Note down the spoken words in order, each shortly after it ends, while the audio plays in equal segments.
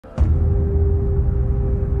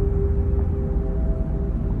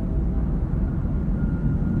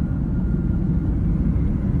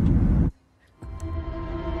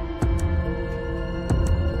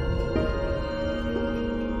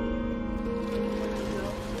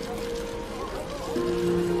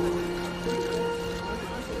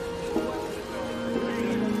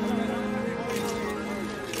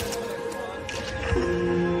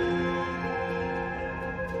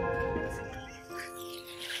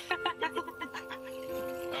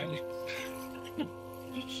I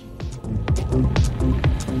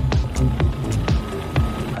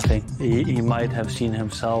think he might have seen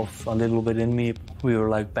himself a little bit in me. We were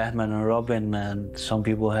like Batman and Robin, and some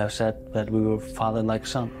people have said that we were father like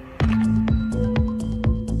son.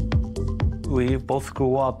 We both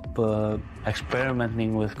grew up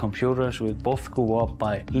experimenting with computers. We both grew up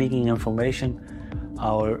by leaking information.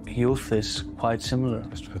 Our youth is quite similar.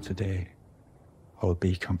 Just for today, I will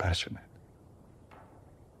be compassionate.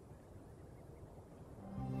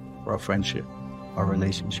 For our friendship, our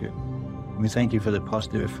relationship. We thank you for the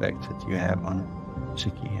positive effect that you have on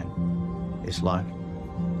Siggi and his life.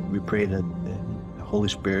 We pray that the Holy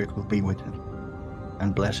Spirit will be with him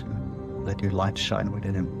and bless him. Let your light shine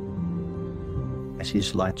within him as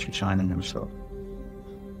his light should shine in himself.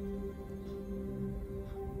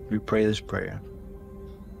 We pray this prayer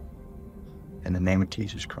in the name of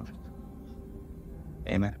Jesus Christ.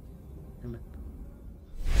 Amen.